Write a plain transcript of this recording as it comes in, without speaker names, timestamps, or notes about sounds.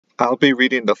I'll be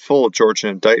reading the full Georgia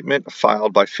indictment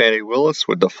filed by Fannie Willis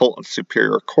with the Fulton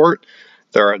Superior Court.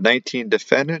 There are 19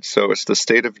 defendants, so it's the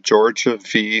state of Georgia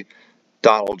v.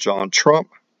 Donald John Trump,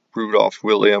 Rudolph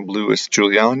William Louis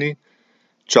Giuliani,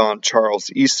 John Charles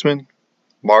Eastman,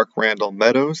 Mark Randall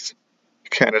Meadows,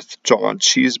 Kenneth John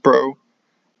Chesebro,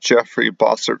 Jeffrey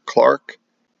Bossert Clark,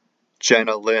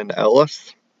 Jenna Lynn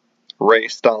Ellis, Ray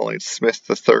Stanley Smith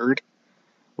III,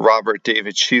 Robert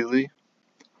David Shealy,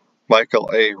 Michael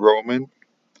A. Roman,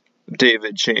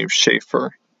 David James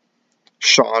Schaefer,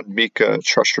 Sean Mika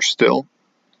Trusher Still,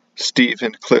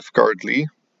 Stephen Cliffgard Lee,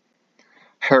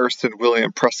 Harrison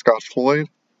William Prescott Floyd,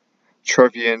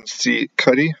 Trevian C.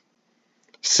 Cuddy,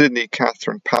 Sydney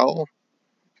Catherine Powell,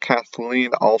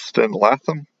 Kathleen Alston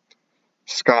Latham,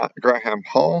 Scott Graham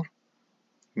Hall,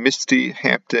 Misty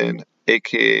Hampton,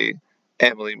 aka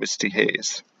Emily Misty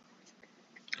Hayes.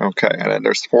 Okay, and then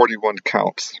there's 41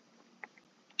 counts.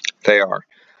 They are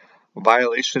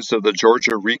violations of the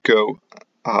Georgia RICO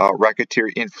Racketeer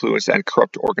Influence and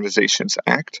Corrupt Organizations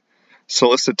Act,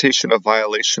 solicitation of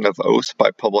violation of oath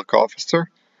by public officer,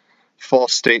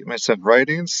 false statements and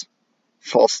writings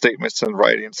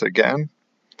again,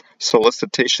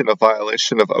 solicitation of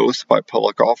violation of oath by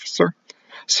public officer,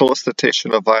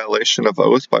 solicitation of violation of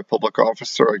oath by public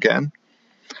officer again,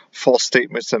 false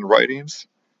statements and writings,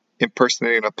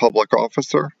 impersonating a public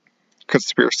officer,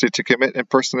 conspiracy to commit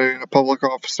impersonating a public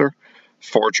officer,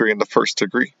 forgery in the first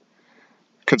degree,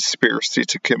 conspiracy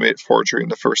to commit forgery in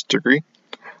the first degree,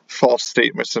 false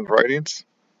statements and writings,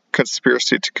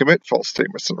 conspiracy to commit false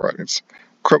statements and writings,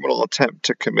 criminal attempt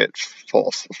to commit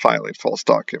filing false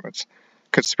documents,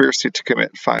 conspiracy to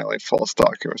commit filing false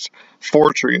documents,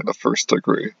 forgery in the first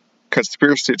degree,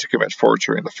 conspiracy to commit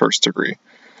forgery in the first degree,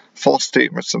 false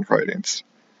statements and writings,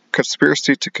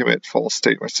 conspiracy to commit false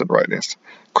statements and writings,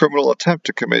 criminal attempt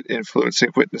to commit influencing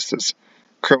witnesses,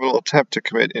 criminal attempt to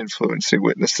commit influencing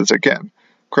witnesses again,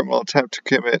 criminal attempt to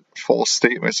commit false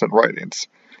statements and writings,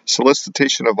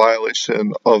 solicitation of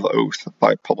violation of oath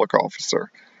by public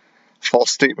officer,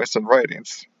 false statements and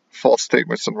writings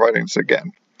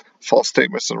again, false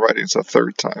statements and writings a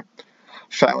third time,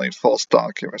 filing false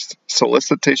documents,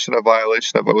 solicitation of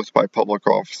violation of oath by public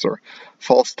officer,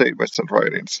 false statements and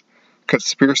writings,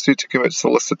 conspiracy to commit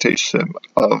solicitation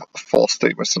of false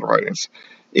statements and writings,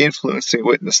 influencing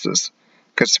witnesses,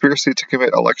 conspiracy to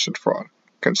commit election fraud,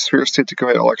 conspiracy to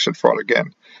commit election fraud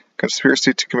again,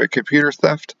 conspiracy to commit computer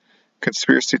theft,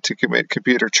 conspiracy to commit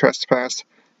computer trespass,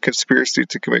 conspiracy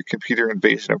to commit computer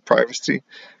invasion of privacy,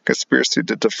 conspiracy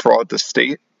to defraud the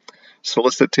state,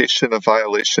 solicitation of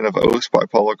violation of oath by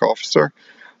public officer,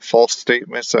 false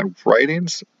statements and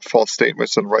writings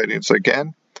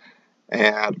again,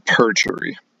 and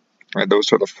perjury. And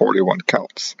those are the 41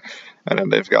 counts. And then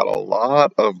they've got a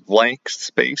lot of blank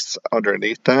space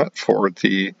underneath that for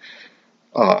the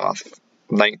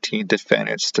 19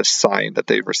 defendants to sign that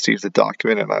they've received the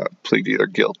document and plead either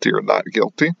guilty or not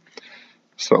guilty.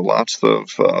 So lots of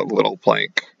little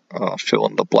blank, fill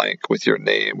in the blank with your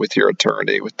name, with your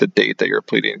attorney, with the date that you're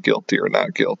pleading guilty or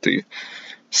not guilty,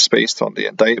 space on the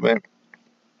indictment.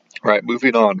 All right,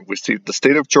 moving on, we see the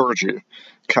state of Georgia,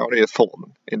 county of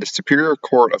Fulton. In the Superior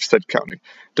Court of said county,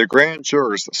 the grand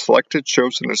jurors selected,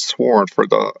 chosen, and sworn for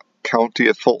the county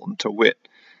of Fulton to wit.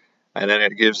 And then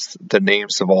it gives the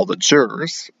names of all the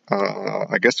jurors.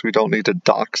 I guess we don't need to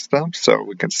dox them, so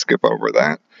we can skip over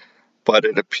that. But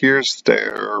it appears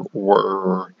there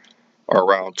were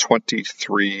around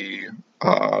 23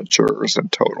 jurors in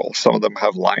total. Some of them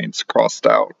have lines crossed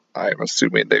out. I'm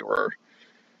assuming they were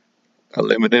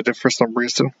eliminated for some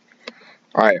reason.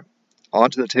 All right, on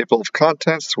to the table of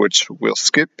contents, which we'll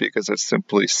skip because it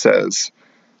simply says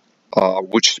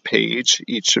which page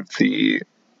each of the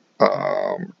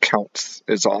counts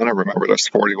is on. And remember, there's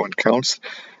 41 counts.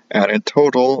 And in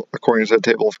total, according to the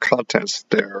table of contents,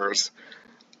 there's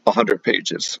 100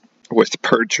 pages, with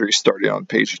perjury starting on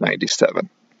page 97.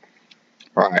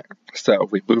 All right, so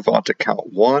we move on to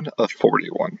count 1 of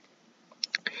 41.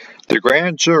 The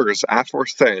grand jurors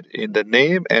aforesaid, in the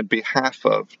name and behalf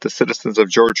of the citizens of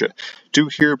Georgia, do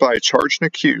hereby charge and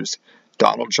accuse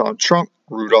Donald John Trump,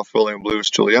 Rudolph William Louis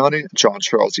Giuliani, John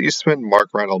Charles Eastman, Mark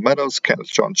Randall Meadows,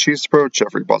 Kenneth John Chesebro,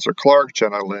 Jeffrey Bossert Clark,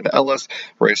 Jenna Lynn Ellis,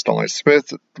 Ray Stanley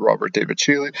Smith, Robert David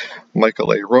Shealy,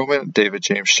 Michael A. Roman, David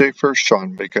James Schaefer,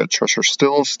 Sean Mika Trusher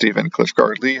Still, Stephen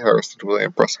Cliffgard Lee, Harrison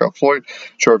William Prescott Floyd,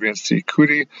 Trevian C.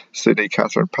 Cuddy, Sydney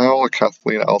Catherine Powell,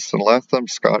 Kathleen Alston Latham,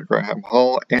 Scott Graham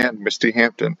Hall, and Misty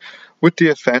Hampton, with the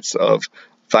offense of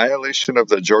violation of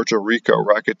the Georgia RICO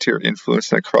Racketeer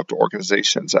Influence and Corrupt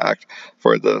Organizations Act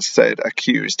for the said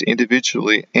accused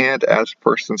individually and as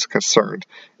persons concerned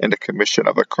in the commission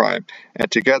of a crime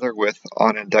and together with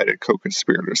unindicted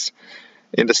co-conspirators.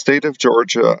 In the state of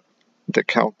Georgia, the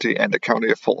county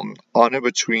of Fulton, on and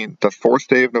between the 4th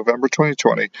day of November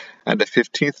 2020 and the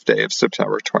 15th day of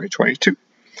September 2022.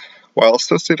 While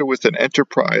associated with an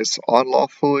enterprise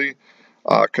unlawfully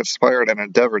conspired and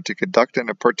endeavored to conduct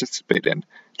and participate in,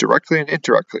 directly and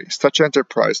indirectly, such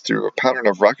enterprise through a pattern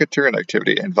of racketeering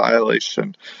activity in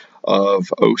violation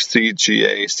of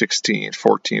OCGA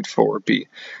 16-14-4B,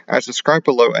 as described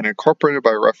below and incorporated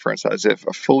by reference as if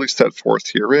fully set forth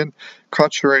herein,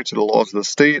 contrary to the laws of the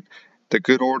state, the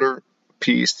good order,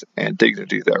 peace, and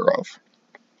dignity thereof.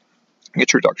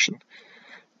 Introduction.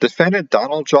 Defendant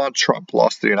Donald John Trump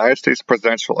lost the United States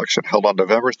presidential election held on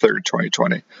November 3,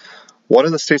 2020. One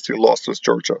of the states he lost was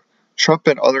Georgia. Trump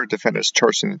and other defendants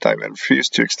charged in the indictment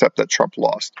refused to accept that Trump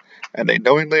lost, and they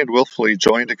knowingly and willfully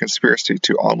joined a conspiracy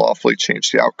to unlawfully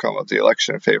change the outcome of the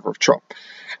election in favor of Trump.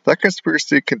 That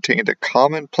conspiracy contained a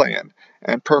common plan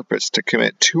and purpose to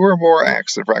commit 2 or more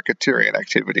acts of racketeering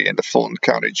activity in Fulton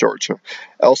County, Georgia,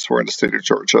 elsewhere in the state of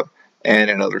Georgia, and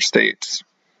in other states.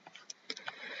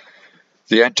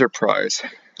 The enterprise.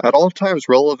 At all times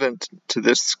relevant to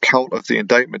this count of the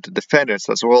indictment, the defendants,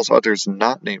 as well as others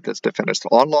not named as defendants,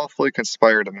 unlawfully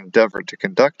conspired and endeavored to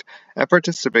conduct and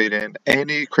participate in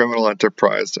any criminal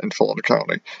enterprise in Fulton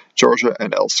County, Georgia,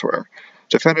 and elsewhere.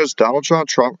 Defendants Donald John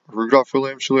Trump, Rudolph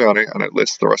William Giuliani, and it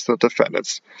lists the rest of the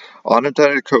defendants,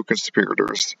 unindicted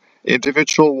co-conspirators,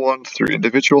 individual 1 through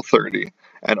individual 30,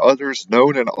 and others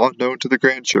known and unknown to the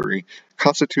grand jury,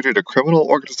 constituted a criminal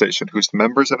organization whose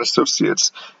members and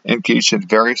associates engaged in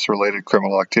various related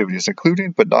criminal activities,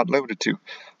 including but not limited to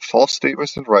false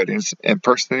statements and writings,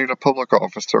 impersonating a public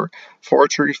officer,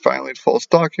 forgery, filing false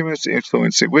documents,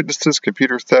 influencing witnesses,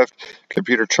 computer theft,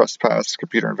 computer trespass,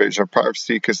 computer invasion of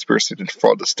privacy, conspiracy to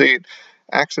defraud the state,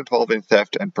 acts involving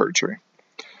theft, and perjury.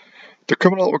 The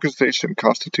criminal organization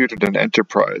constituted an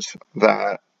enterprise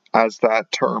that, as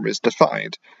that term is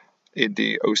defined in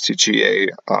the OCGA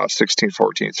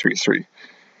 1614-33.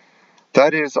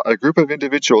 That is, a group of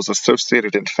individuals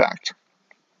associated in fact.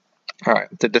 All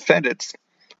right, the defendants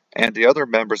and the other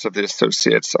members of the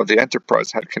associates of the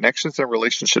enterprise had connections and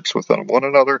relationships with one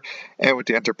another and with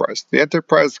the enterprise. The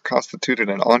enterprise constituted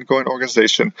an ongoing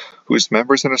organization whose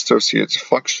members and associates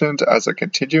functioned as a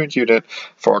continuing unit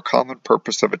for a common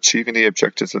purpose of achieving the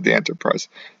objectives of the enterprise.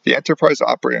 The enterprise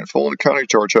operated in Fulton County,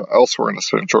 Georgia, elsewhere in the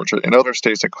state of Georgia, in other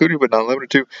states, including but not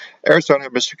limited to Arizona,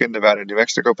 Michigan, Nevada, New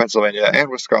Mexico, Pennsylvania, and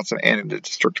Wisconsin, and in the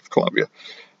District of Columbia.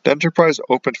 The enterprise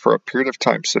opened for a period of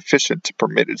time sufficient to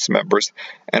permit its members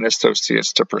and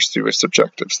associates to pursue its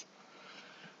objectives.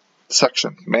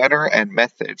 Section: Manner and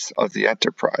Methods of the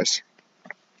Enterprise.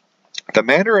 The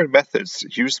manner and methods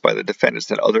used by the defendants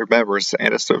and other members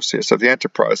and associates of the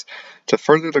enterprise to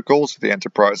further the goals of the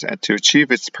enterprise and to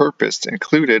achieve its purpose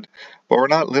included, but were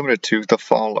not limited to, the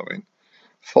following: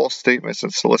 false statements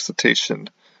and solicitation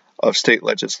of state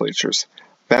legislatures.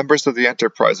 Members of the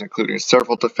enterprise, including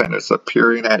several defendants,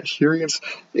 appearing at hearings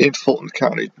in Fulton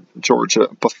County, Georgia,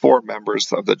 before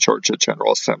members of the Georgia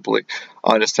General Assembly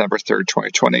on December 3,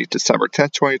 2020, December 10,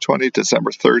 2020,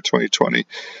 December 3, 2020.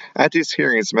 At these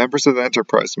hearings, members of the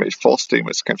enterprise made false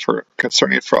statements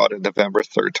concerning fraud in November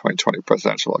 3, 2020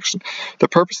 presidential election. The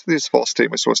purpose of these false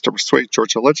statements was to persuade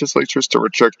Georgia legislatures to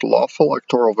reject lawful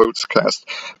electoral votes cast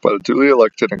by the duly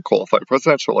elected and qualified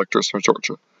presidential electors from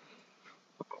Georgia.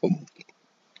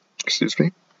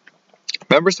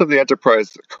 Members of the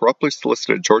enterprise corruptly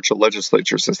solicited Georgia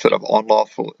legislatures instead of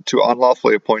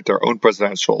unlawfully appoint their own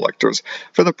presidential electors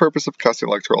for the purpose of casting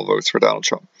electoral votes for Donald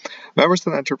Trump. Members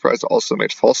of the enterprise also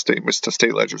made false statements to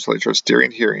state legislatures during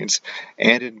hearings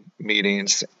and in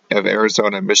meetings of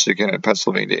Arizona, Michigan, and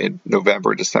Pennsylvania in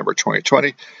November and December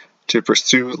 2020 to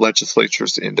pursue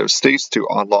legislatures in those states to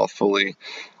unlawfully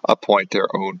appoint their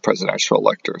own presidential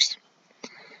electors.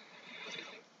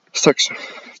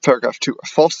 Paragraph 2.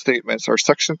 False statements, or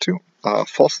Section 2.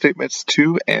 False statements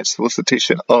to and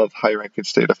solicitation of high-ranking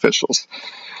state officials.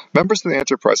 Members of the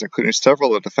enterprise, including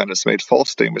several of the defendants, made false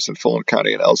statements in Fulton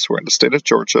County and elsewhere in the state of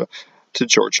Georgia to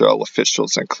Georgia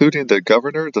officials, including the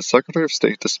governor, the secretary of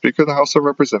state, the speaker of the House of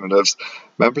Representatives.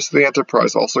 Members of the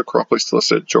enterprise also corruptly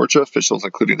solicited Georgia officials,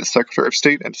 including the secretary of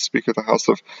state and the speaker of the House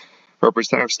of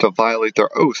Representatives, to violate their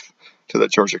oath to the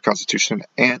Georgia Constitution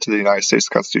and to the United States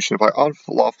Constitution by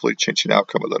unlawfully changing the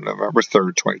outcome of the November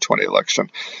 3rd, 2020 election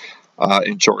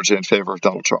in Georgia in favor of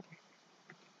Donald Trump.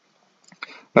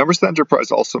 Members of the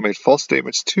enterprise also made false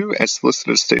statements to and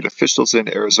solicited state officials in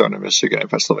Arizona, Michigan, and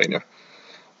Pennsylvania.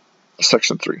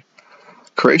 Section 3.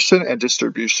 Creation and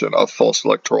distribution of false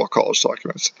electoral college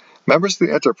documents. Members of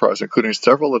the enterprise, including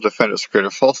several of the defendants,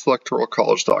 created false electoral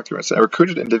college documents and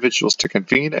recruited individuals to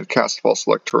convene and cast false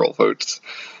electoral votes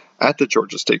at the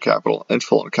Georgia State Capitol in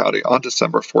Fulton County on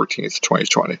December 14,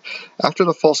 2020. After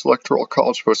the false electoral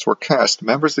college votes were cast,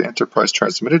 members of the enterprise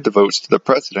transmitted the votes to the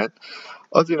President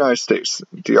of the United States,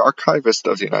 the Archivist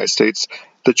of the United States,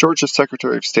 the Georgia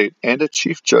Secretary of State, and the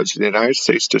Chief Judge of the United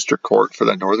States District Court for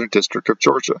the Northern District of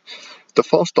Georgia. The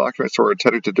false documents were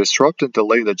intended to disrupt and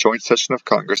delay the joint session of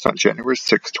Congress on January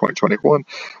 6, 2021,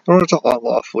 in order to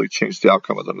unlawfully change the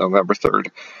outcome of the November 3,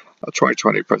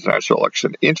 2020 presidential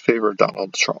election in favor of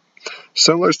Donald Trump.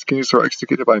 Similar schemes were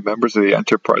executed by members of the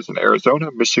enterprise in Arizona,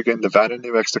 Michigan, Nevada,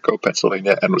 New Mexico,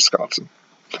 Pennsylvania, and Wisconsin.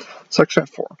 Section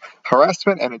 4.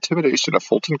 Harassment and intimidation of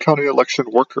Fulton County election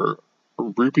worker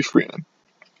Ruby Freeman.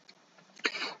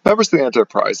 Members of the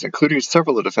enterprise, including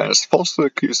several of the defendants, falsely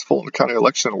accused Fulton County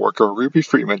election worker Ruby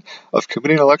Freeman of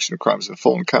committing election crimes in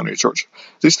Fulton County, Georgia.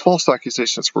 These false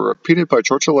accusations were repeated by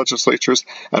Georgia legislators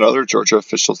and other Georgia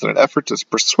officials in an effort to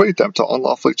persuade them to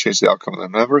unlawfully change the outcome of the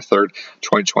November 3,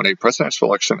 2020 presidential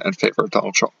election in favor of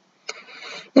Donald Trump.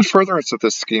 In furtherance of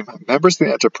this scheme, members of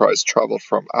the enterprise traveled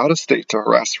from out of state to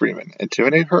harass Freeman,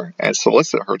 intimidate her, and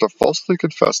solicit her to falsely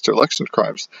confess to election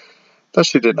crimes that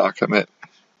she did not commit.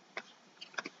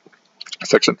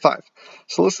 Section 5.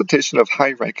 Solicitation of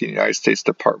high-ranking United States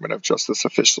Department of Justice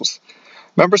officials.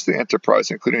 Members of the enterprise,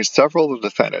 including several of the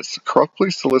defendants, corruptly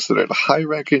solicited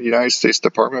high-ranking United States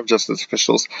Department of Justice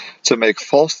officials to make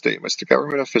false statements to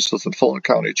government officials in Fulton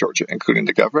County, Georgia, including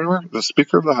the governor, the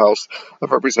Speaker of the House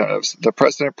of Representatives, the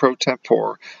President pro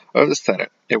tempore of the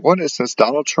Senate. In one instance,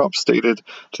 Donald Trump stated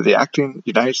to the acting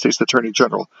United States Attorney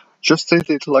General, "Just say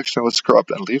the election was corrupt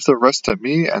and leave the rest to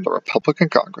me and the Republican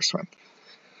congressman."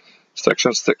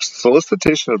 Section 6.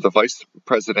 Solicitation of the Vice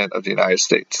President of the United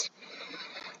States.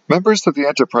 Members of the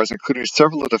enterprise, including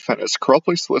several of the defendants,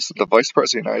 corruptly solicited the Vice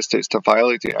President of the United States to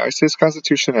violate the United States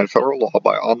Constitution and federal law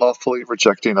by unlawfully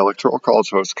rejecting electoral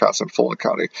college votes cast in Fulton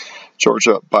County,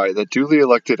 Georgia, by the duly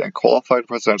elected and qualified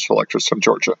presidential electors from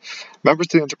Georgia. Members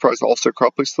of the enterprise also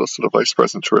corruptly solicited the Vice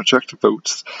President to reject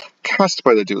votes cast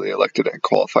by the duly elected and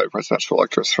qualified presidential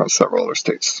electors from several other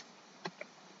states.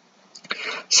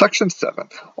 Section 7.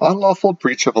 Unlawful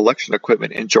breach of election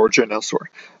equipment in Georgia and elsewhere.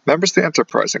 Members of the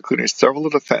enterprise, including several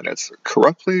of the defendants,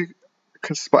 corruptly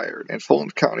conspired in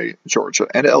Fulton County, Georgia,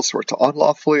 and elsewhere to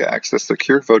unlawfully access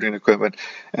secure voting equipment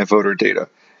and voter data.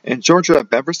 In Georgia,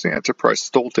 members of the enterprise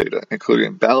stole data,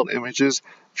 including ballot images,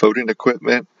 voting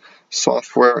equipment,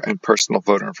 software, and personal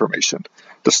voter information.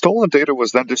 The stolen data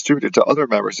was then distributed to other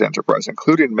members of the enterprise,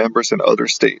 including members in other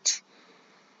states.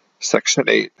 Section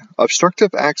 8.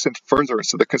 Obstructive acts in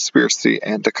furtherance of the conspiracy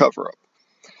and the cover-up.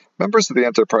 Members of the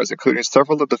enterprise, including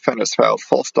several of the defendants, filed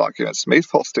false documents, made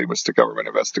false statements to government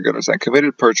investigators, and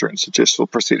committed perjury in judicial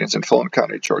proceedings in Fulton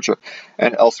County, Georgia,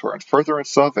 and elsewhere in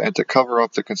furtherance of and to cover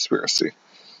up the conspiracy.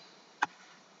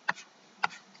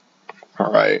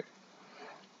 All right.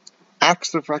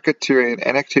 Acts of racketeering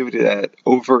and activity that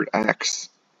overt acts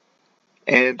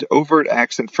in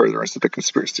furtherance of the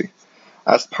conspiracy.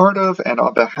 As part of and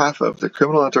on behalf of the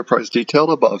criminal enterprise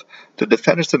detailed above, the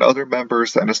defendants and other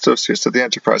members and associates of the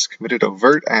enterprise committed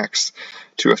overt acts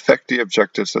to affect the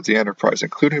objectives of the enterprise,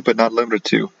 including but not limited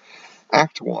to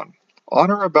Act 1. On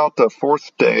or about the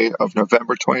 4th day of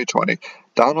November 2020,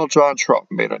 Donald John Trump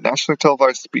made a nationally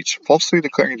televised speech falsely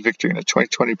declaring victory in the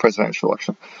 2020 presidential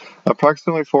election.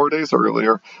 Approximately 4 days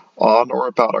earlier, on or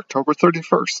about October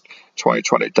 31st,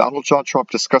 2020, Donald John Trump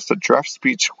discussed a draft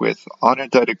speech with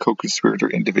unindicted co-conspirator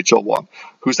Individual 1,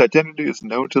 whose identity is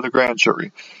known to the grand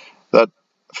jury, that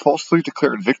falsely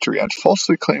declared victory and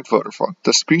falsely claimed voter fraud.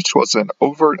 The speech was an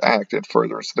overt act in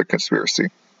furtherance of the conspiracy.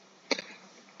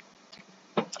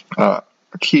 A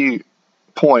key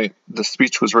point, the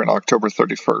speech was written October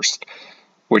 31st,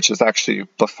 which is actually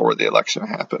before the election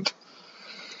happened.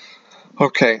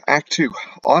 Okay, Act 2.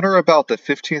 On or about the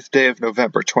 15th day of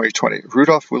November 2020,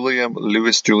 Rudolph William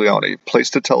Louis Giuliani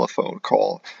placed a telephone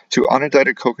call to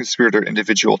unindicted co-conspirator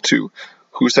Individual 2,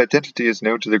 whose identity is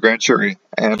known to the grand jury,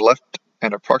 and left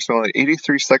an approximately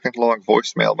 83-second-long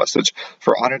voicemail message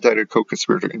for unindicted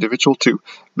co-conspirator Individual 2,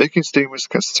 making statements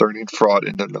concerning fraud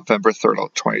in the November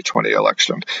 3rd, 2020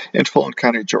 election in Fulton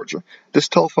County, Georgia. This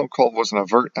telephone call was an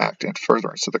overt act in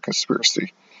furtherance of the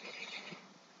conspiracy.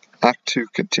 Act 2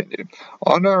 continued.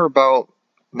 On or about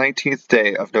 19th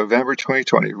day of November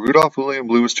 2020, Rudolph William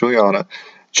Louis Giuliani,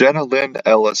 Jenna Lynn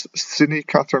Ellis, Sidney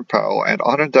Catherine Powell, and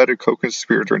unindicted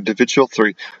co-conspirator Individual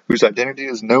 3, whose identity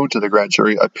is known to the grand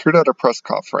jury, appeared at a press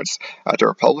conference at the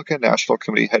Republican National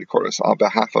Committee headquarters on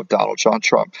behalf of Donald John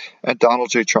Trump and Donald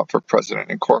J. Trump for President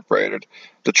Incorporated,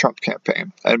 the Trump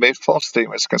campaign, and made false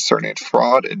statements concerning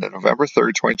fraud in the November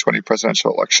 3, 2020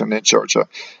 presidential election in Georgia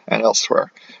and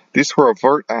elsewhere. These were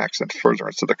overt acts in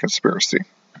furtherance of the conspiracy.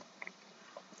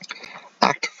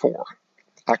 Act 4.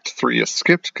 Act 3 is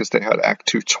skipped because they had Act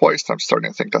 2 twice. I'm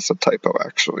starting to think that's a typo,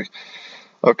 actually.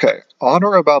 Okay. On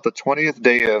or about the 20th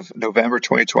day of November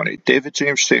 2020, David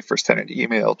James Schaefer sent an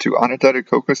email to unindicted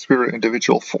co-conspirator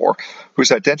Individual 4,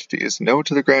 whose identity is known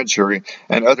to the grand jury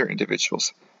and other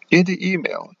individuals. In the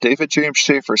email, David James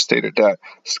Schaefer stated that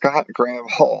Scott Graham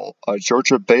Hall, a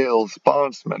Georgia bail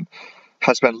bondsman,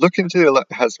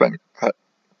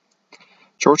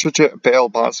 Georgia bail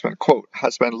bondsman, quote,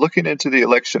 has been looking into the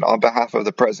election on behalf of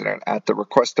the president at the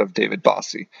request of David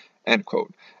Bossie, end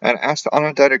quote, and asked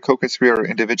unindicted co-conspirator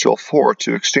Individual 4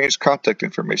 to exchange contact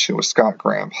information with Scott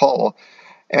Graham Hall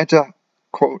and to,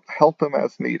 quote, help him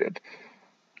as needed,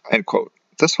 end quote.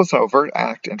 This was an overt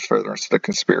act in furtherance of the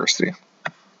conspiracy.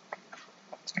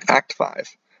 Act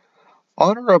 5.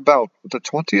 On or about the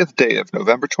 20th day of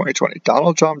November 2020,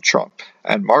 Donald John Trump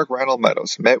and Mark Randall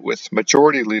Meadows met with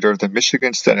Majority Leader of the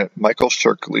Michigan Senate, Michael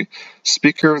Shirkley,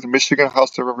 Speaker of the Michigan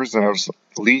House of Representatives,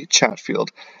 Lee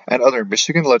Chatfield, and other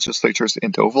Michigan legislators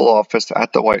in the Oval Office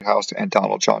at the White House, and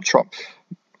Donald John Trump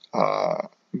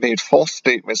made false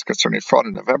statements concerning fraud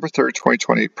in November 3,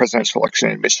 2020 presidential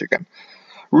election in Michigan.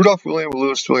 Rudolph William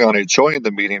Louis Giuliani joined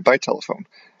the meeting by telephone.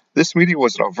 This meeting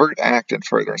was an overt act in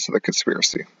furtherance of the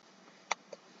conspiracy.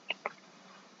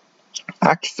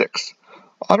 Act 6.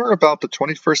 On or about the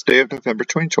 21st day of November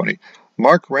 2020,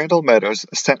 Mark Randall Meadows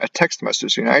sent a text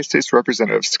message to United States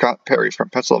Representative Scott Perry from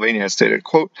Pennsylvania and stated,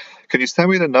 quote, can you send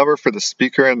me the number for the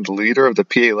Speaker and the leader of the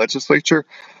PA legislature?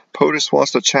 POTUS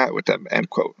wants to chat with them, end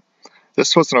quote.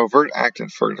 This was an overt act in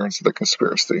furtherance of the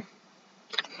conspiracy.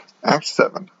 Act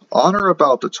 7. On or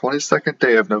about the 22nd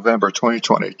day of November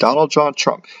 2020, Donald John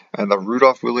Trump and the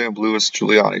Rudolph William Louis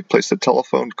Giuliani placed a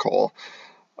telephone call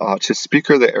to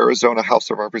Speaker of the Arizona House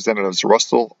of Representatives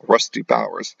Rusty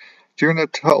Bowers. During the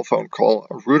telephone call,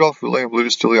 Rudolph William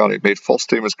Louis Giuliani made false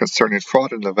statements concerning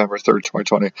fraud in November 3,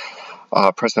 2020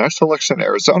 presidential election in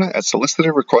Arizona and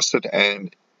solicited, requested,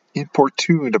 and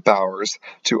importuned Bowers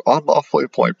to unlawfully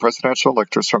appoint presidential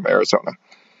electors from Arizona.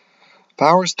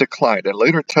 Bowers declined and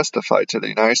later testified to the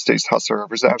United States House of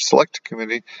Representatives Select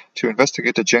Committee to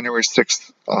investigate the January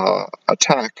 6th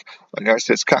attack on the United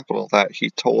States Capitol that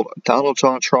he told Donald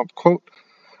John Trump, quote,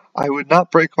 I would not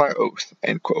break my oath,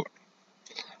 end quote.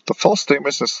 The false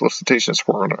statements and solicitations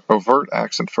were an overt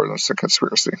acts in furtherance of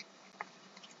conspiracy.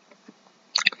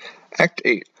 Act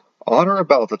 8. On or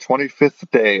about the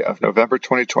 25th day of November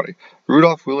 2020,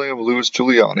 Rudolph William Louis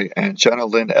Giuliani and Jenna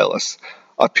Lynn Ellis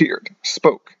appeared,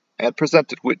 spoke, and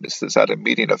presented witnesses at a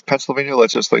meeting of Pennsylvania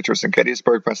legislators in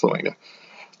Gettysburg, Pennsylvania.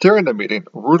 During the meeting,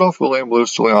 Rudolph William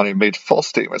Louis Giuliani made false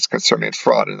statements concerning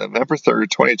fraud in the November 3,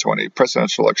 2020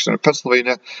 presidential election in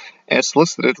Pennsylvania and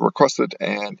solicited, requested,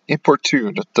 and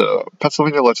importuned the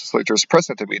Pennsylvania legislators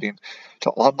present at the meeting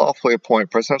to unlawfully appoint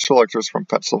presidential electors from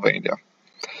Pennsylvania.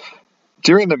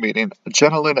 During the meeting,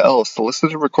 Jenna Lynn Ellis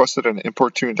solicited, requested, and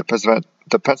importuned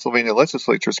the Pennsylvania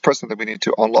legislatures present at the meeting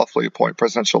to unlawfully appoint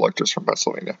presidential electors from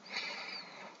Pennsylvania.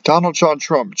 Donald John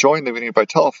Trump joined the meeting by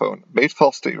telephone, made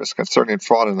false statements concerning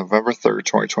fraud in the November 3,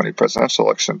 2020 presidential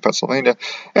election in Pennsylvania,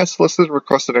 and solicited,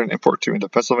 requested, and importuned the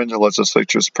Pennsylvania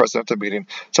legislatures present at the meeting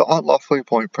to unlawfully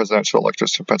appoint presidential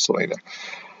electors from Pennsylvania.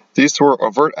 These were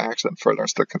overt acts in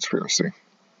furtherance of the conspiracy.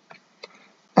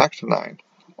 Act 9.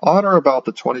 On or about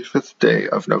the 25th day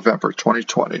of November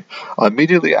 2020,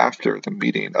 immediately after the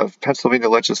meeting of Pennsylvania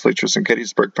legislatures in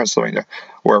Gettysburg, Pennsylvania,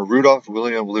 where Rudolph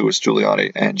William Louis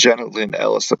Giuliani and Jenna Lynn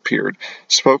Ellis appeared,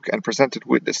 spoke, and presented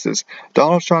witnesses,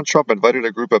 Donald John Trump invited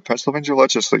a group of Pennsylvania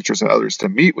legislators and others to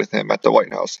meet with him at the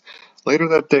White House. Later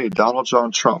that day, Donald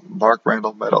John Trump, Mark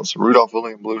Randall Meadows, Rudolph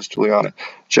William Louis Giuliani,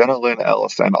 Jenna Lynn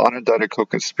Ellis, and unindicted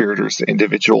co-conspirators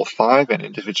Individual 5 and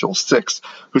Individual 6,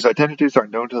 whose identities are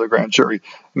known to the grand jury,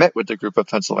 met with the group of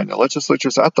Pennsylvania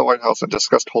legislators at the White House and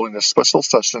discussed holding a special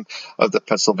session of the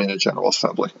Pennsylvania General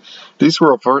Assembly. These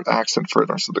were overt acts in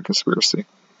furtherance of the conspiracy.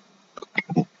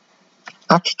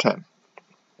 Act 10.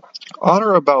 On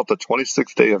or about the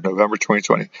 26th day of November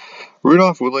 2020,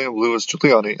 Rudolph William Louis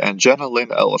Giuliani and Jenna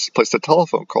Lynn Ellis placed a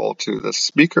telephone call to the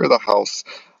Speaker of the House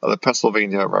of the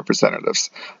Pennsylvania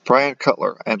Representatives, Brian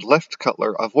Cutler, and left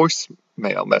Cutler a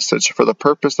voicemail message for the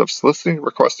purpose of soliciting,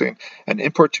 requesting, and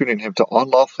importuning him to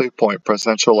unlawfully appoint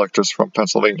presidential electors from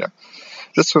Pennsylvania.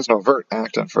 This was an overt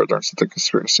act in furtherance of the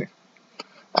conspiracy.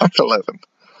 Act 11.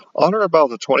 On or about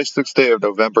the 26th day of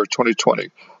November 2020,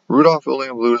 Rudolph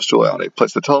William Louis Giuliani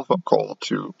placed a telephone call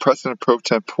to President pro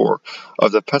tempore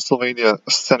of the Pennsylvania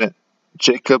Senate,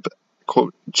 Jake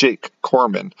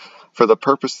Corman, for the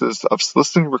purposes of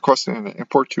soliciting, requesting, and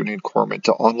importuning Corman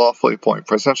to unlawfully appoint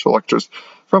presidential electors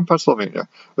from Pennsylvania.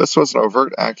 This was an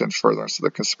overt act in furtherance of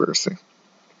the conspiracy.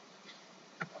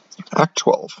 Act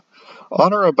 12.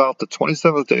 On or about the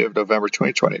 27th day of November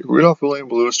 2020, Rudolph William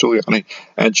Louis Giuliani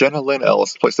and Jenna Lynn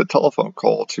Ellis placed a telephone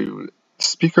call to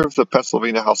Speaker of the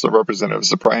Pennsylvania House of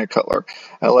Representatives, Brian Cutler,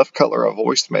 and left Cutler a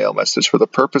voicemail message for the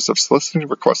purpose of soliciting,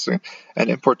 requesting, and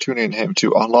importuning him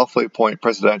to unlawfully appoint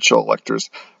presidential electors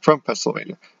from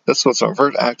Pennsylvania. This was an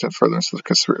overt act in furtherance of the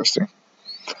conspiracy.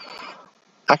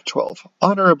 Act 12.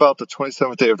 On or about the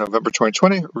 27th day of November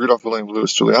 2020, Rudolph William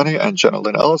Louis Giuliani and Jenna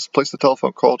Lynn Ellis placed a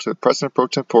telephone call to President pro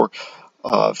tempore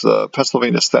of the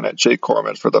Pennsylvania Senate, Jake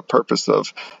Corman, for the purpose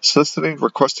of soliciting,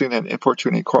 requesting, and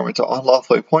importuning Corman to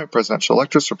unlawfully appoint presidential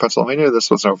electors for Pennsylvania. This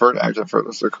was an overt act in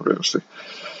furtherance of the conspiracy.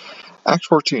 Act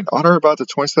 14. On or about the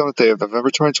 27th day of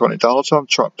November 2020, Donald John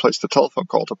Trump placed a telephone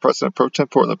call to President pro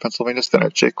tempore of the Pennsylvania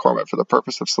Senate, Jake Corman, for the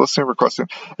purpose of soliciting, requesting,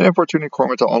 and importuning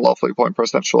Corman to unlawfully appoint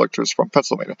presidential electors from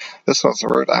Pennsylvania. This was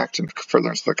an overt act in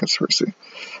furtherance of the conspiracy.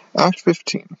 Act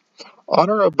 15. On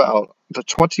or about the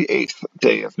 28th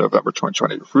day of November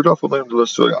 2020, Rudolph William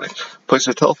Louis Giuliani placed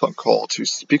a telephone call to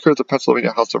Speaker of the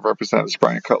Pennsylvania House of Representatives,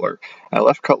 Brian Cutler, and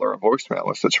left Cutler a voicemail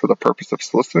message for the purpose of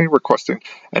soliciting, requesting,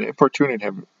 and importuning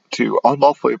him to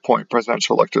unlawfully appoint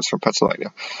presidential electors from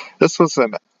Pennsylvania. This was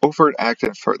an overt act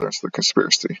in furtherance of the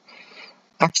conspiracy.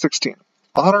 Act 16.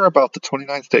 On or about the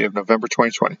 29th day of November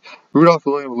 2020, Rudolph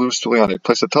William Louis Giuliani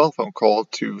placed a telephone call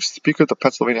to Speaker of the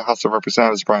Pennsylvania House of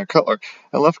Representatives, Brian Cutler,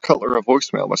 and left Cutler a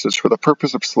voicemail message for the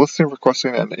purpose of soliciting,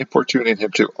 requesting, and importuning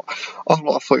him to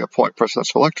unlawfully appoint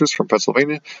presidential electors from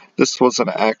Pennsylvania. This was an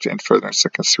act in furtherance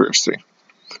of the conspiracy.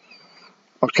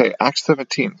 Okay, Act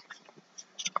 17.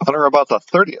 On or about the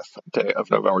 30th day of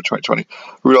November 2020,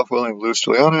 Rudolph William Louis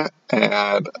Giuliani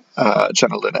and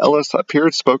Jenna Lynn Ellis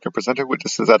appeared, spoke, and presented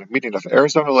witnesses at a meeting of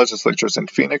Arizona legislators in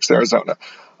Phoenix, Arizona.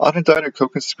 Unindicted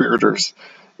co-conspirators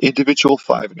Individual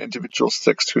 5 and Individual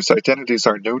 6, whose identities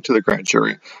are known to the grand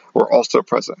jury, were also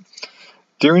present.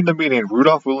 During the meeting,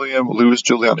 Rudolph William Louis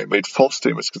Giuliani made false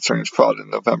statements concerning fraud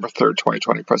in the November 3,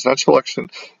 2020 presidential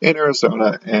election in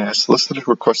Arizona and solicited,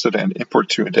 requested, and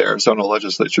importuned Arizona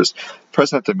legislatures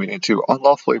present at the meeting to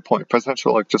unlawfully appoint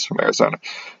presidential electors from Arizona.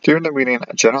 During the meeting,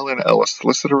 Jenna Lynn Ellis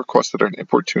solicited, requested, and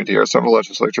importuned the Arizona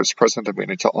legislatures present at the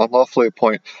meeting to unlawfully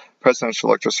appoint presidential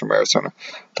electors from Arizona.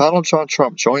 Donald John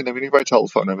Trump joined the meeting by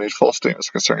telephone and made false statements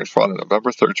concerning fraud in the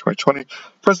November 3, 2020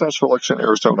 presidential election in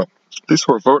Arizona. These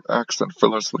were overt acts and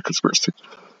furtherance of the conspiracy.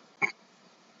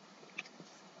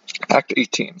 Act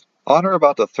 18. On or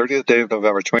about the 30th day of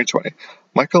November 2020,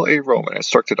 Michael A. Roman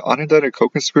instructed unindicted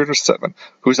co-conspirator 7,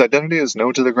 whose identity is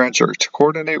known to the grand jury, to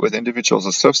coordinate with individuals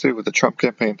associated with the Trump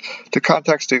campaign to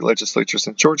contact state legislatures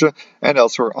in Georgia and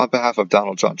elsewhere on behalf of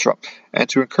Donald John Trump, and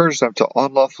to encourage them to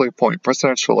unlawfully appoint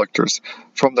presidential electors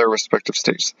from their respective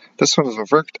states. This one was an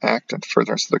overt act in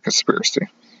furtherance of the conspiracy.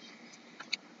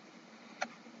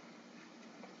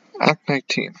 Act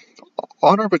 19.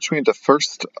 On or between the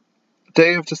 1st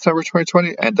day of December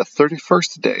 2020 and the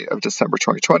 31st day of December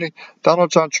 2020,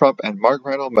 Donald John Trump and Mark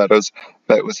Randall Meadows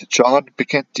met with John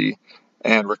McEntee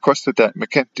and requested that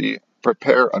McEntee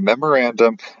prepare a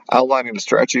memorandum outlining a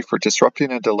strategy for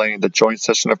disrupting and delaying the joint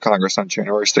session of Congress on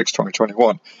January 6,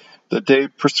 2021, the day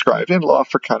prescribed in law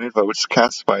for counting votes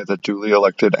cast by the duly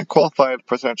elected and qualified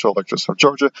presidential electors from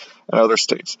Georgia and other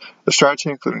states. The strategy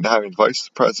included having Vice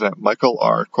President Michael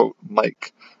R.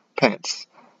 Mike Pence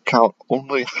count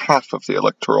only half of the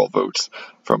electoral votes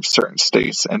from certain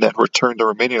states and then return the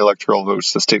remaining electoral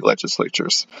votes to state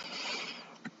legislatures.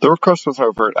 The request was an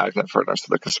overt act in furtherance of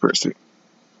the conspiracy.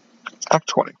 Act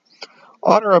 20.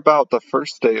 On or about the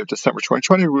 1st day of December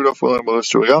 2020, Rudolph William Louis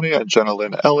Giuliani and Jenna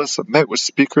Lynn Ellis met with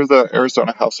Speaker of the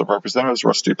Arizona House of Representatives,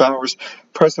 Rusty Bowers,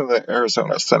 President of the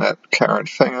Arizona Senate, Karen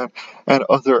Fann, and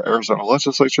other Arizona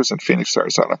legislatures in Phoenix,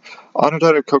 Arizona.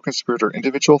 Unindicted co-conspirator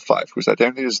Individual 5, whose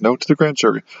identity is known to the grand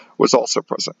jury, was also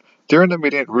present. During the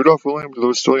meeting, Rudolph William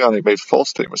Louis Giuliani made false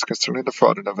statements concerning the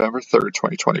fraud in November 3,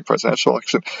 2020 presidential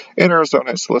election in Arizona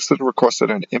and solicited, requested,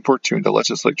 and importuned the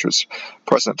legislatures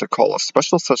present to call a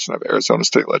special session of Arizona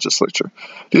State Legislature.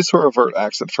 These were overt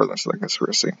acts in furtherance of the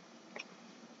conspiracy.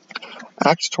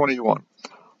 Act 21.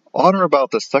 On or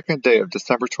about the second day of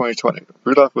December 2020,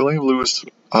 Rudolph William Louis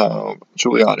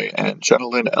Giuliani and Jenna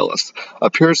Lynn Ellis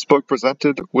appeared, spoke,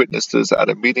 presented witnesses at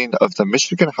a meeting of the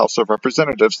Michigan House of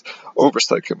Representatives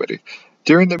Oversight Committee.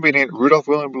 During the meeting, Rudolph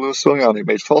William Louis Giuliani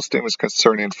made false statements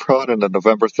concerning fraud in the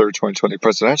November 3, 2020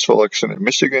 presidential election in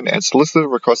Michigan and solicited,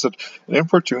 requested, and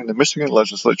importuned the Michigan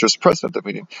legislature's president at the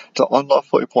meeting to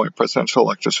unlawfully appoint presidential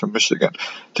electors from Michigan.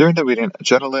 During the meeting,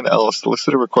 Jenna Lynn Ellis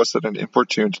solicited, requested, and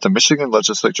importuned the Michigan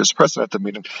legislature's president at the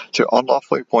meeting to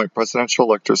unlawfully appoint presidential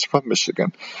electors from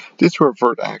Michigan. These were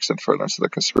overt acts in furtherance of the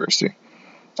conspiracy.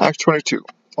 Act 22.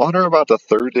 On or about the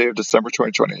third day of December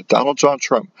 2020, Donald John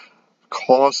Trump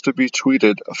caused to be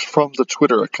tweeted from the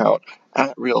Twitter account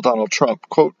at Real Donald Trump,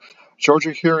 quote,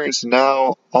 Georgia hearings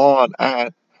now on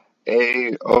at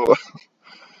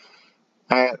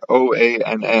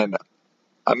OANN.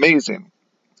 Amazing.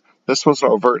 This was an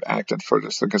overt act in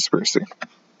furtherance of the conspiracy.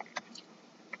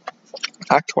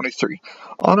 Act 23.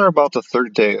 On or about the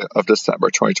third day of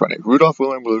December 2020, Rudolph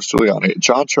William Louis Giuliani,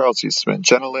 John Charles Eastman,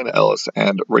 Jenna Lynn Ellis,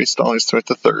 and Ray Stalling Smith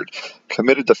III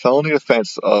committed the felony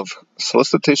offense of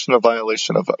solicitation of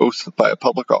violation of oath by a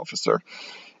public officer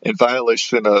in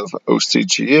violation of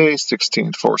OCGA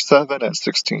 1647 and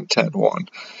 1610-1.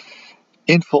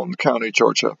 In Fulton County,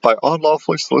 Georgia, by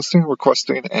unlawfully soliciting,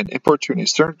 requesting, and importuning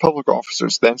certain public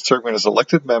officers then serving as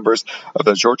elected members of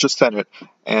the Georgia Senate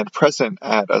and present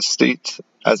at a Senate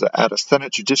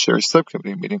Judiciary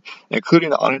Subcommittee meeting,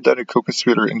 including the unindicted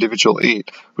co-conspirator Individual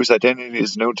 8, whose identity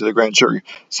is known to the grand jury,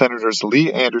 Senators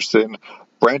Lee Anderson,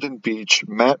 Brandon Beach,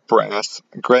 Matt Brass,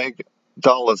 Greg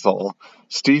Dolezal,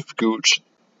 Steve Gooch,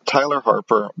 Tyler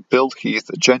Harper, Bill Heath,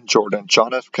 Jen Jordan,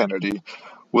 John F. Kennedy,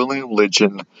 William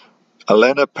Lidgen,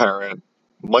 Elena Parent,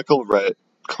 Michael Rett,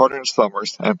 Carter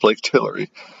Summers, and Blake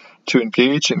Tillery to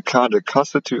engage in conduct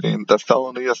constituting the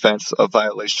felony offense of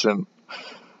violation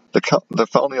of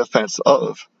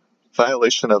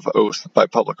oath by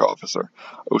public officer,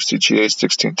 OCGA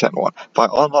 1610-1, by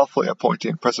unlawfully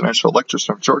appointing presidential electors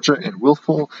from Georgia in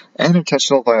willful and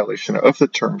intentional violation of the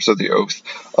terms of the oath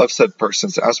of said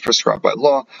persons as prescribed by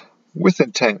law, with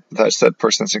intent that said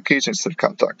persons engage in said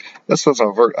conduct. This was an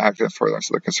overt act in furtherance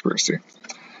of the conspiracy.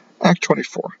 Act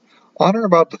 24. On or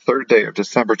about the third day of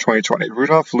December 2020,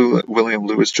 Rudolph William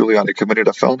Louis Giuliani committed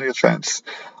a felony offense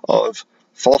of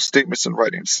false statements and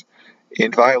writings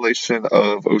in violation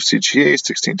of OCGA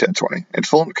 1610-20 in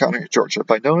Fulton County, Georgia,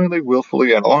 by knowingly,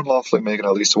 willfully, and unlawfully making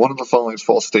at least one of the following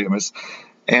false statements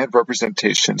and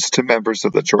representations to members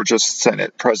of the Georgia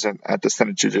Senate present at the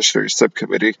Senate Judiciary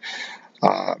Subcommittee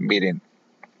meeting.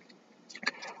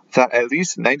 That at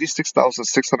least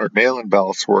 96,600 mail-in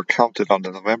ballots were counted on the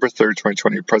November 3,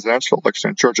 2020 presidential election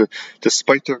in Georgia,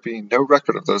 despite there being no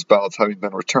record of those ballots having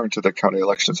been returned to the county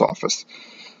elections office.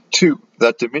 2.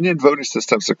 That Dominion Voting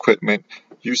Systems equipment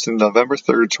used in the November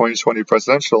 3, 2020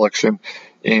 presidential election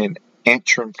in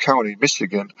Antrim County,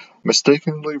 Michigan,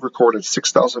 mistakenly recorded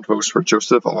 6,000 votes for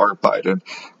Joseph R. Biden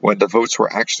when the votes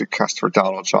were actually cast for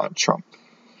Donald John Trump.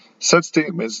 Said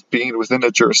statements being within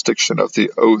the jurisdiction of the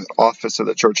Office of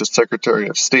the Georgia Secretary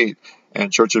of State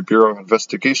and Georgia Bureau of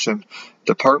Investigation,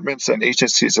 departments and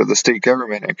agencies of the state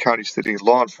government and county city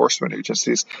law enforcement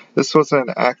agencies. This was an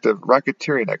act of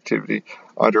racketeering activity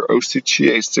under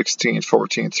OCGA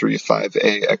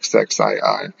 1614-35A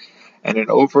XXII and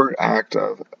an overt act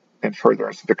of in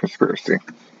furtherance of the conspiracy.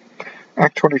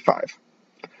 Act 25.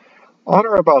 On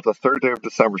or about the third day of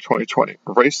December 2020,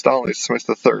 Ray Stalling Smith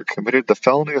III committed the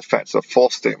felony offense of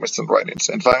false statements and writings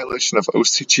in violation of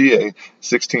OCGA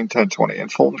 1610-20 in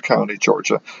Fulton County,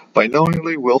 Georgia, by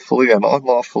knowingly, willfully, and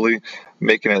unlawfully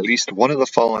making at least one of the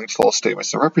following false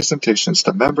statements and representations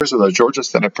to members of the Georgia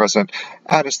Senate present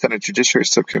at a Senate Judiciary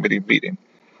Subcommittee meeting.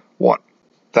 1.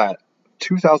 That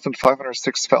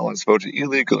 2,506 felons voted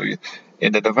illegally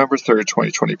in the November 3,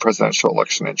 2020 presidential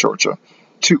election in Georgia.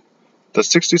 2. The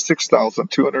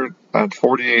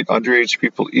 66,248 underage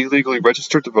people illegally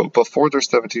registered to vote before their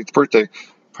 17th birthday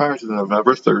prior to the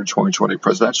November 3, 2020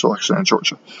 presidential election in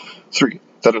Georgia. 3.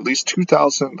 That at least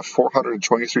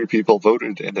 2,423 people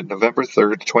voted in the November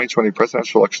 3, 2020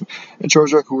 presidential election in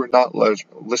Georgia who were not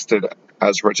listed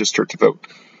as registered to vote.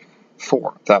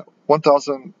 4. That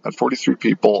 1,043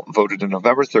 people voted in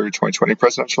November 3, 2020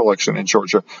 presidential election in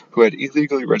Georgia who had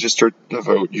illegally registered to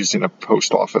vote using a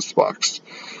post office box.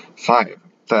 5.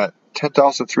 That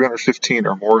 10,315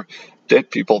 or more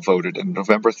dead people voted in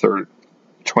November 3,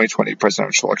 2020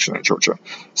 presidential election in Georgia.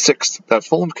 6. That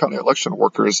Fulton County election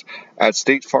workers at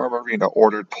State Farm Arena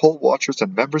ordered poll watchers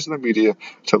and members of the media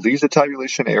to leave the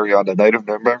tabulation area on the night of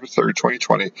November 3,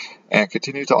 2020 and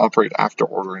continue to operate after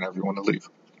ordering everyone to leave.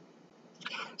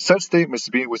 Said statements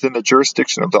being within the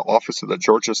jurisdiction of the Office of the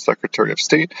Georgia Secretary of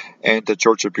State and the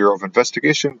Georgia Bureau of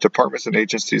Investigation, departments and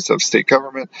agencies of state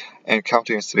government, and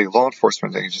county and city law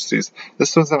enforcement agencies.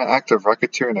 This was an act of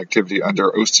racketeering activity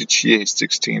under OCGA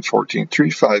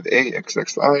 161435A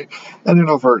XXI and an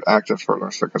overt act of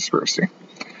furtherance of conspiracy.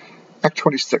 Act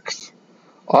 26.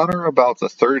 On or about the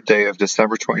third day of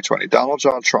December 2020, Donald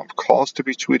John Trump caused to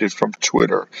be tweeted from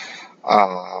Twitter,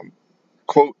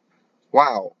 quote,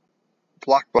 "Wow.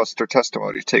 Blockbuster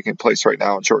testimony taking place right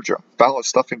now in Georgia. Ballot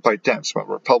stuffing by Dems when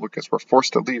Republicans were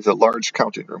forced to leave the large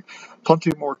counting room.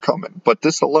 Plenty more coming, but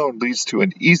this alone leads to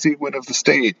an easy win of the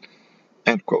state."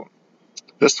 End quote.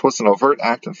 This was an overt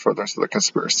act in furtherance of the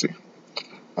conspiracy.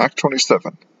 Act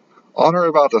 27. On or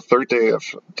about the third day of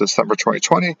December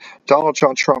 2020, Donald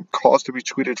John Trump caused to be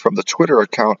tweeted from the Twitter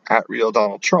account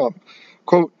 @RealDonaldTrump,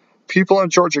 quote, "People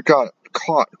in Georgia got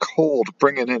caught cold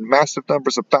bringing in massive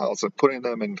numbers of ballots and putting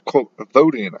them in, quote,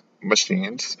 voting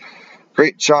machines.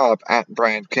 Great job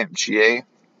 @Brian Kemp GA,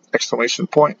 exclamation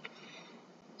point,"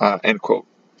 end quote.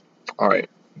 All right.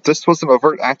 This was an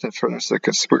overt act in furtherance of the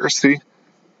conspiracy.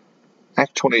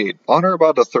 Act 28. On or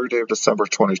about the third day of December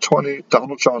 2020,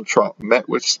 Donald John Trump met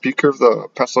with Speaker of the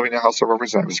Pennsylvania House of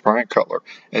Representatives Brian Cutler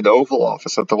in the Oval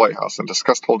Office at the White House and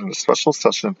discussed holding a special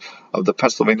session of the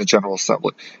Pennsylvania General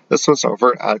Assembly. This was an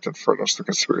overt act in furtherance of the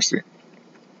conspiracy.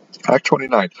 Act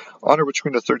 29. On or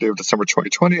between the third day of December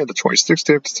 2020 and the 26th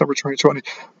day of December 2020,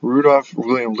 Rudolph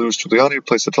William Lewis Giuliani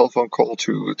placed a telephone call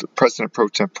to the President pro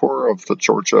tempore of the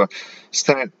Georgia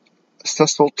Senate,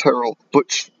 Cecil Terrell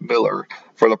Butch Miller,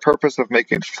 for the purpose of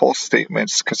making false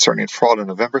statements concerning fraud on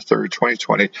November 3rd,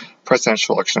 2020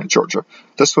 presidential election in Georgia.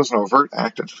 This was an overt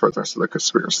act in furtherance of the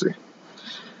conspiracy.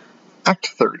 Act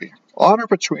 30. On or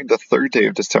between the third day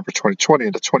of December 2020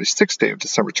 and the 26th day of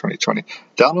December 2020,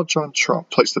 Donald John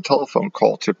Trump placed a telephone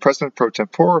call to President pro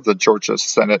tempore of the Georgia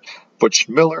Senate, Butch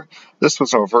Miller. This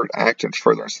was an overt act in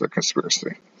furtherance of the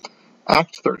conspiracy.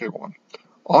 Act 31.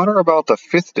 On or about the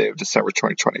fifth day of December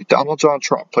 2020, Donald John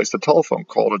Trump placed a telephone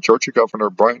call to Georgia Governor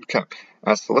Brian Kemp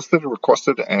as solicited,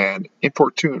 requested, and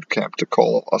importuned Kemp to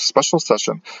call a special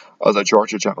session of the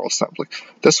Georgia General Assembly.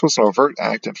 This was an overt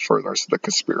act in furtherance of the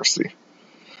conspiracy.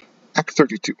 Act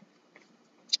 32.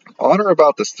 On or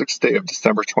about the sixth day of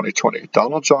December 2020,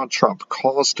 Donald John Trump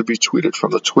caused to be tweeted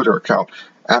from the Twitter account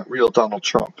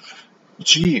 @RealDonaldTrump.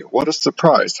 Gee, what a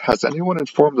surprise. Has anyone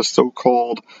informed the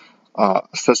so-called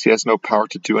says he has no power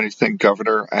to do anything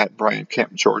governor @Brian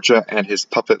Kemp, Georgia, and his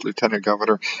puppet lieutenant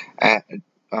governor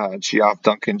 @Geoff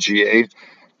Duncan, GA,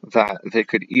 that they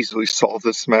could easily solve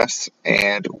this mess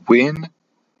and win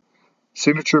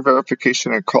signature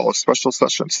verification and call a special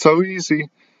session? So easy.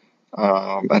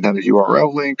 And then a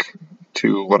URL link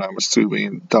to what I'm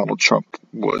assuming Donald Trump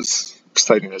was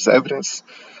citing as evidence.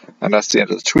 And that's the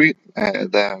end of the tweet.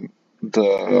 And then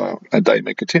the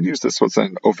indictment continues. This was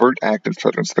an overt act in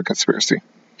furtherance of the conspiracy.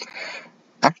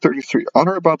 Act 33. On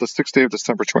or about the 6th day of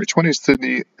December 2020,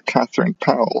 Sydney Catherine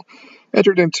Powell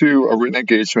entered into a written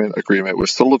engagement agreement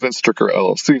with Sullivan Stricker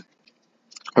LLC,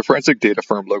 a forensic data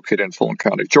firm located in Fulton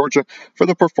County, Georgia, for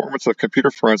the performance of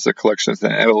computer forensic collections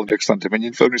and analytics on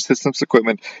Dominion voting systems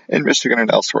equipment in Michigan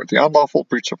and elsewhere. The unlawful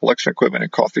breach of election equipment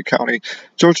in Coffee County,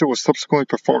 Georgia, was subsequently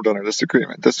performed under this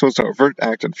agreement. This was an overt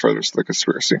act in furtherance of the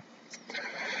conspiracy.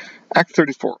 Act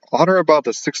 34. On or about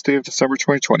the 6th day of December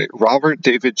 2020, Robert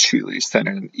David Cheeley sent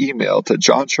an email to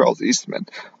John Charles Eastman,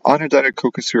 unindicted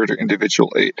co-conspirator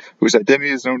Individual 8, whose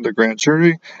identity is known to the grand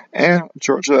jury, and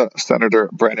Georgia Senator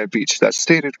Brandon Beach, that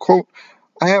stated, quote,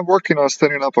 "I am working on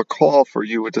setting up a call for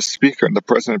you with the Speaker and the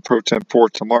President pro tempore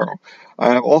tomorrow.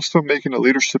 I am also making the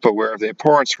leadership aware of the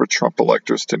importance for Trump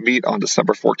electors to meet on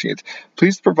December 14th.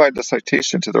 Please provide the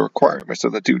citation to the requirements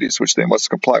of the duties which they must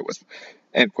comply with."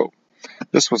 End quote.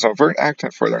 This was an overt act in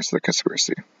furtherance of the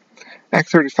conspiracy. Act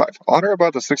 35. On or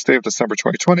about the 6th day of December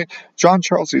 2020, John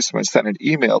Charles Eastman sent an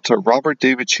email to Robert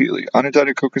David Cheeley,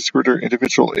 unindicted co-conspirator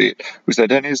Individual 8, whose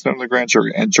identity is known to the grand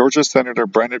jury, and Georgia Senator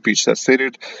Brandon Beach, that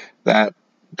stated that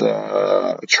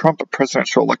the Trump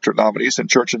presidential electorate nominees in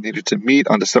Georgia needed to meet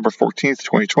on December 14th,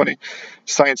 2020,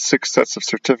 sign 6 sets of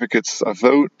certificates of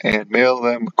vote, and mail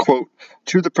them, quote,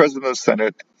 "to the President of the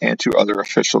Senate and to other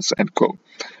officials," end quote.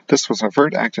 This was an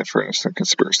overt act in furtherance of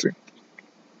conspiracy.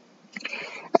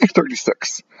 Act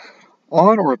 36.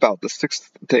 On or about the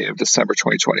 6th day of December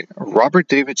 2020, Robert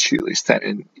David Cheeley sent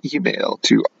an email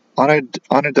to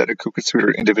unindicted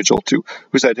co-conspirator Individual 2,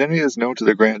 whose identity is known to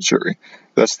the grand jury,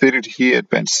 that stated he had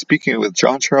been speaking with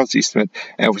John Charles Eastman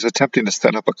and was attempting to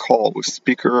set up a call with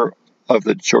Speaker of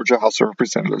the Georgia House of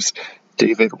Representatives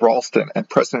David Ralston, and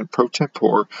President pro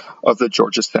tempore of the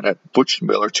Georgia Senate, Butch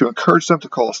Miller, to encourage them to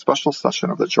call a special session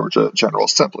of the Georgia General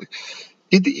Assembly.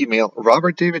 In the email,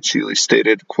 Robert David Shealy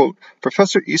stated, quote,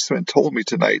 Professor Eastman told me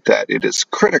tonight that it is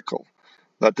critical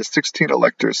that the 16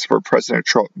 electors for President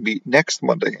Trump meet next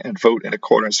Monday and vote in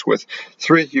accordance with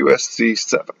 3 U.S.C.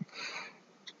 7.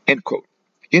 End quote.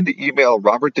 In the email,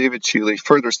 Robert David Shealy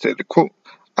further stated, quote,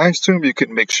 I assume you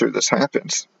can make sure this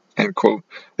happens. End quote.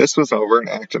 This was an overt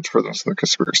act in furtherance of the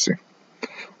conspiracy.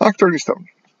 Act 37.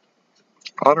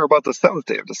 On or about the 7th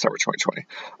day of December 2020,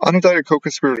 unindicted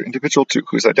co-conspirator Individual 2,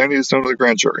 whose identity is known to the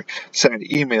grand jury, sent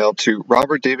an email to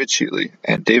Robert David Shealy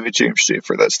and David James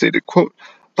Schaefer that stated, quote,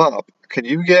 Bob, can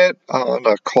you get on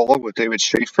a call with David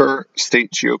Schaefer,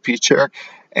 state GOP chair,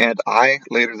 and I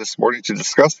later this morning to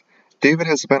discuss? David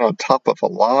has been on top of a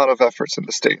lot of efforts in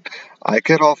the state. I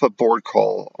get off a board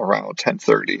call around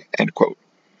 10:30, end quote.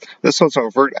 This was an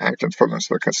overt act in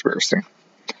furtherance of the conspiracy.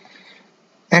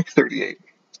 Act 38.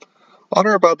 On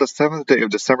or about the 7th day of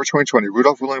December 2020,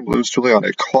 Rudolph William Louis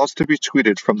Giuliani caused to be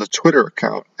tweeted from the Twitter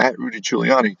account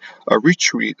 @RudyGiuliani a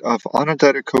retweet of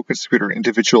unindicted co-conspirator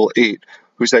Individual 8,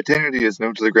 whose identity is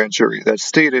known to the grand jury, that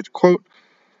stated, quote,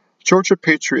 Georgia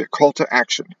Patriot call to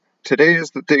action. Today is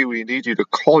the day we need you to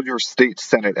call your state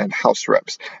Senate and House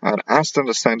reps and ask them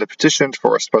to sign a petition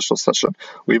for a special session.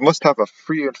 We must have a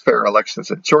free and fair elections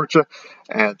in Georgia,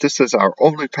 and this is our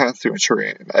only path to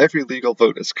ensuring every legal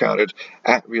vote is counted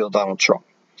 @real Donald Trump.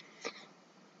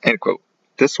 End quote.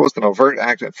 This was an overt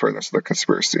act in furtherance of the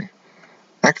conspiracy.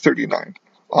 Act 39.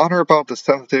 On or about the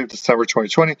 7th day of December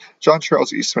 2020, John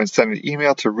Charles Eastman sent an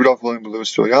email to Rudolph William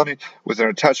Louis Giuliani with an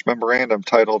attached memorandum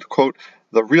titled, quote,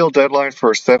 the real deadline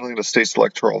for settling the state's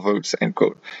electoral votes, end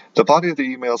quote. The body of the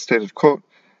email stated, quote,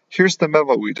 here's the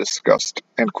memo we discussed,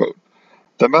 end quote.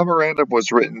 The memorandum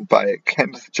was written by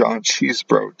Kenneth John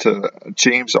Cheesebro to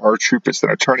James R. Trupis, an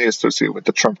attorney associated with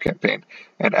the Trump campaign,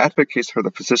 and advocates for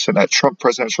the position that Trump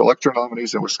presidential elector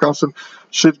nominees in Wisconsin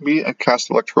should meet and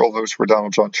cast electoral votes for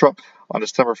Donald John Trump on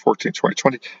December 14,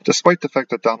 2020, despite the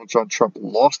fact that Donald John Trump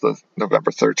lost the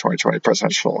November 3, 2020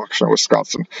 presidential election in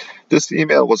Wisconsin. This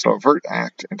email was an overt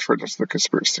act in furtherance of the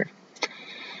conspiracy.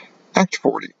 Act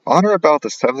 40. On or about the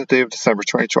 7th day of December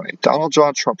 2020, Donald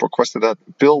John Trump requested that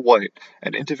Bill White,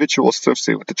 an individual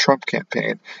associated with the Trump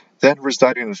campaign, then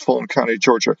residing in Fulton County,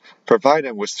 Georgia, provide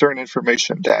him with certain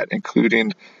information that,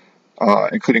 including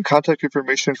contact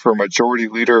information for Majority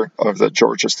Leader of the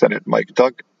Georgia Senate, Mike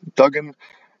Duggan,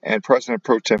 and President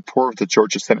pro tempore of the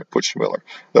Georgia Senate, Butch Miller.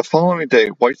 The following day,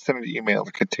 White sent an email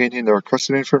containing the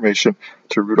requested information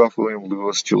to Rudolph William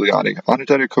Louis Giuliani,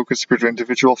 unindicted co-conspirator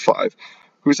Individual 5,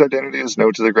 whose identity is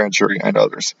known to the grand jury, and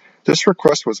others. This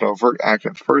request was an overt act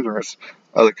in furtherance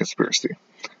of the conspiracy.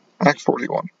 Act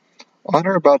 41. On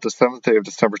or about the 7th day of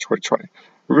December 2020,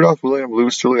 Rudolph William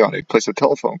Louis Giuliani placed a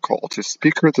telephone call to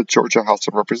Speaker of the Georgia House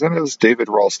of Representatives David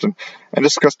Ralston and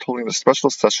discussed holding a special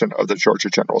session of the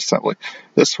Georgia General Assembly.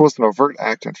 This was an overt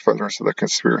act in furtherance of the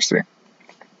conspiracy.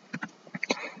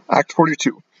 Act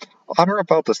 42. On or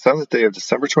about the 7th day of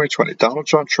December 2020, Donald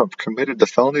John Trump committed the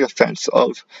felony offense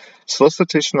of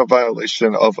solicitation of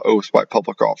violation of oath by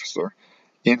public officer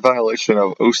in violation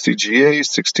of OCGA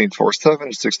 1647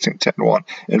 and 1610-1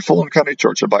 in Fulton County,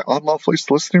 Georgia, by unlawfully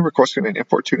soliciting, requesting, and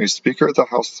importuning Speaker of the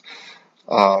House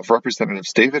of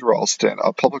Representatives David Ralston,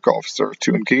 a public officer,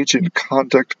 to engage in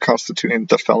conduct constituting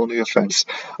the felony offense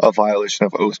of violation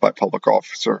of oath by public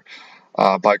officer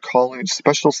by calling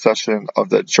special session of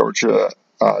the Georgia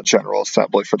General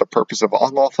Assembly for the purpose of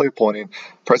unlawfully appointing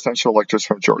presidential electors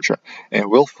from Georgia, and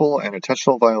willful and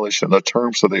intentional violation of the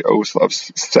terms of the oath of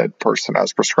said person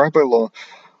as prescribed by law,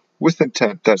 with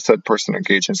intent that said person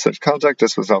engage in such conduct.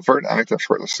 This was an overt act of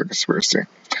furtherance of conspiracy.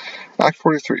 Act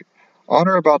 43. On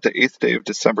or about the 8th day of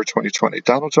December 2020,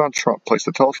 Donald John Trump placed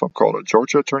a telephone call to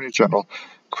Georgia Attorney General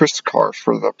Chris Carr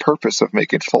for the purpose of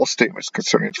making false statements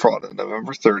concerning fraud in the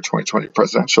November 3, 2020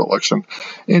 presidential election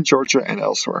in Georgia and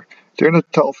elsewhere. During the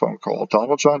telephone call,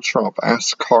 Donald John Trump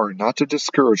asked Carr not to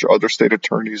discourage other state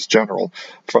attorneys general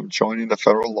from joining the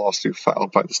federal lawsuit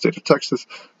filed by the state of Texas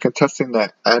contesting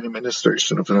the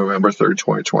administration of the November 3,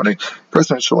 2020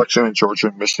 presidential election in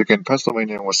Georgia, Michigan,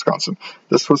 Pennsylvania, and Wisconsin.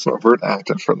 This was an overt act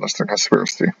in furtherance of the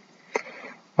conspiracy.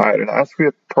 All right, and as we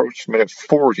approach minute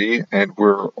 40, and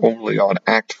we're only on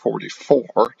Act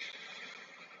 44,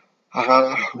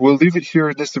 we'll leave it here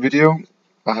in this video.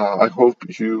 I hope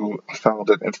you found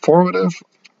it informative,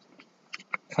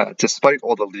 despite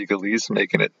all the legalese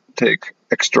making it take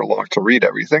extra long to read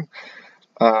everything.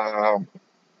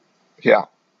 Yeah,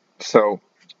 so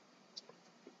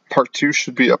part 2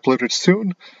 should be uploaded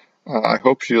soon. I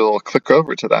hope you'll click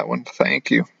over to that one.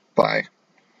 Thank you. Bye.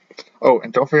 Oh,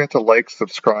 and don't forget to like,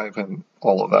 subscribe, and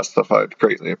all of that stuff. I'd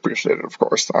greatly appreciate it, of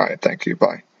course. All right, thank you.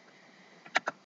 Bye.